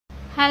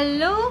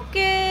Hello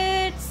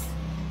kids,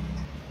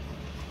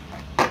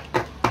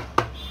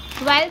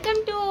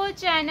 welcome to our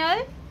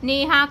channel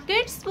Neha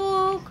Kids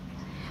Book.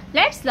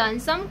 Let's learn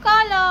some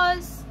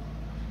colors.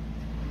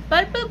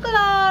 Purple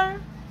color,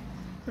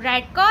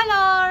 red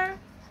color,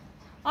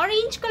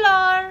 orange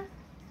color,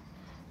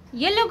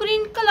 yellow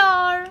green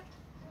color,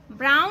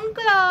 brown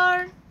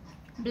color,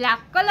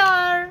 black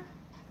color,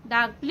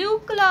 dark blue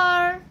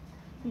color,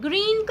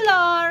 green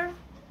color,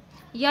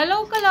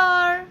 yellow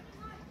color,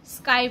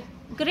 sky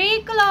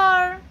grey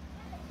color,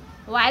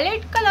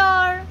 violet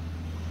color,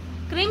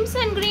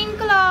 crimson green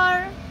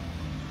color,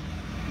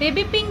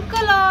 baby pink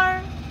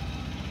color,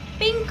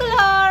 pink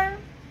color,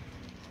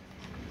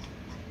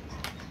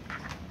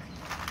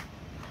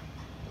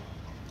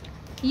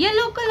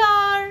 yellow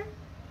color,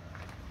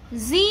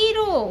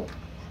 zero,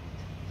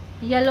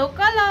 yellow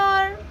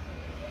color,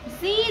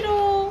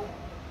 zero,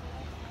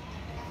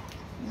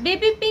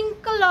 baby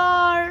pink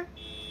color,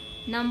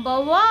 number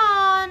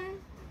one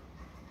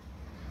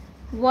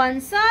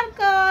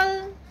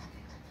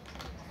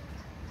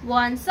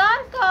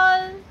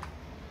circle,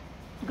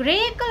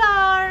 grey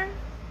color,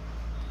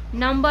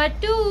 number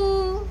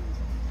two,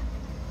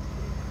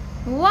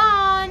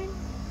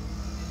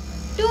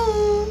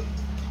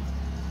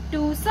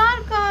 two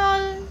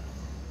circle,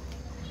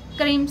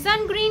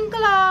 crimson green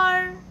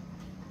color,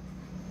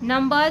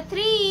 number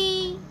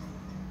three,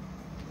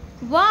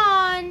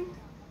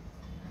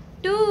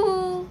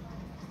 two,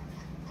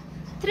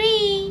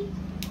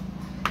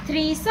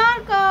 three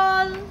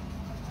circle,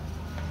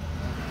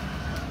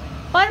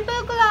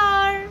 purple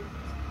color,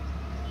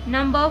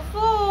 number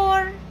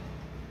four,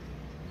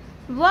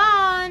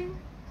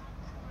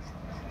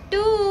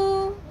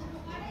 two,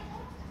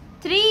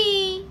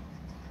 three,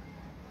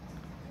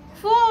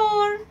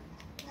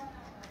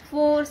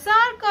 four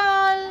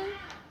circle,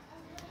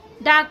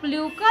 dark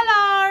blue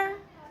color,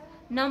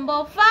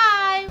 number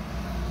five,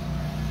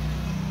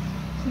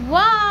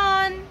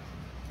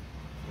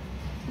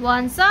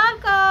 one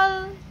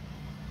circle,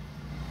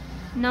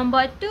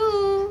 number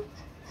two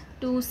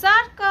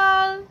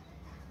circle,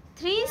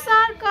 three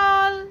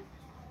circle,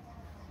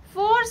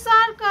 four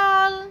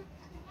circle,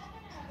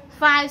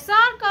 five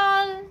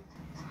circle,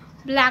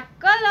 black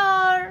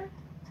color,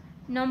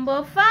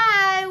 number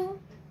five,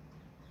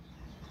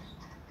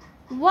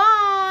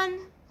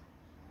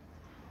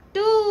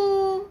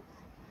 two,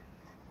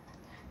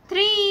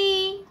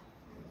 three,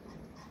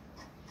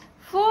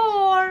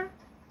 four,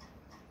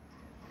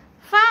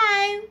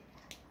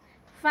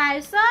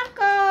 five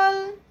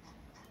circle,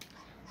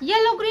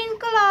 yellow green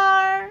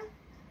color,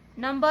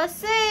 number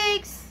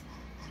six,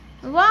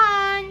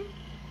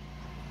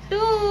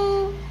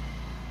 two,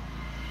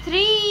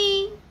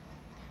 three,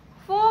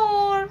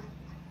 four,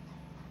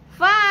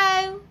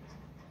 five,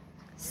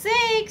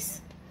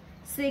 six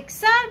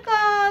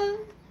circle,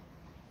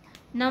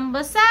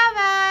 number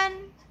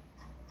seven,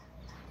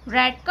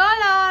 red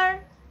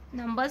color,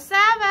 number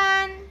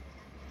seven,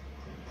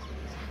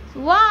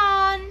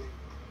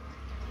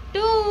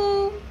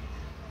 two,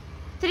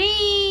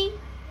 three,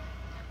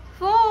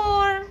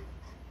 four,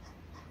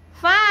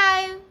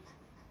 five,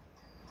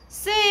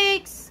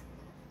 six,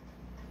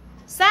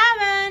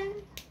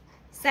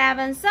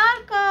 seven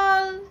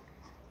circle,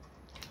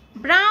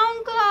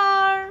 brown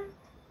color,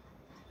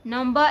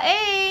 number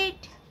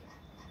eight,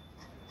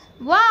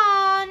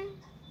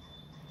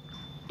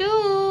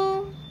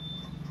 two,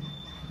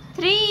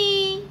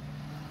 three,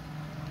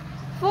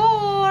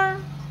 four,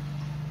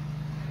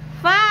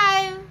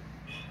 five,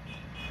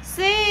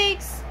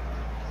 six,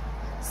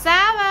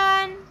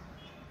 seven,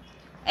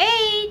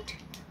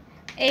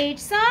 eight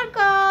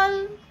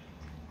circle,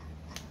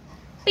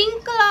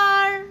 pink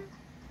color,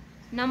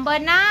 number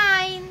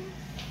nine,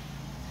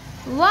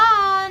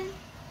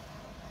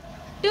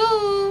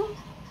 two,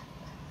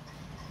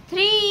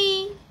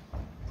 three,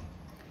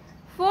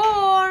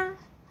 four,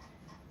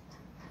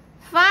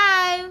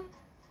 five,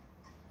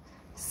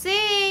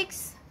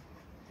 six,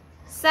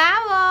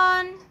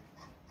 seven,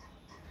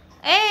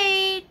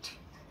 eight,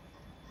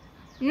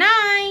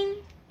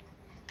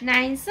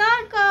 nine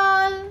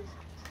circle,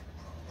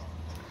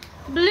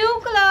 blue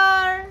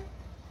color,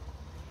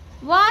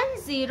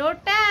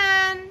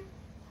 10,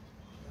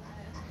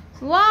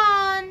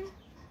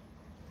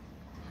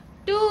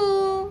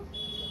 2,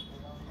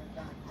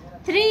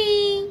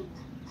 3,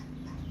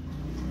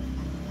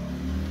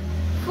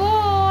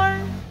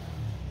 4,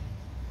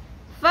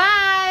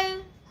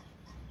 5,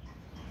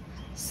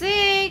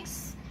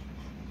 6,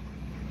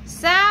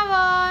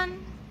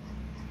 7,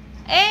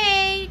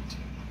 8,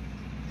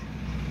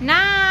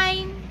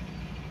 9,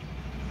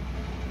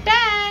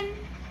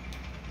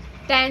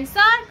 10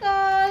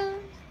 circle,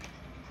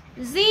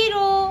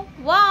 0,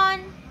 1,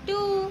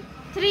 2,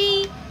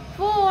 3,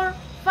 4,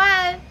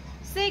 5,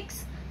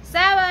 6,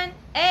 7,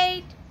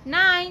 8,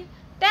 9,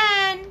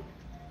 10.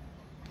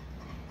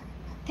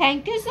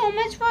 Thank you so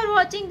much for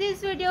watching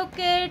this video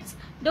kids.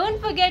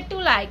 Don't forget to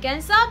like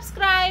and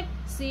subscribe.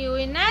 See you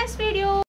in next video.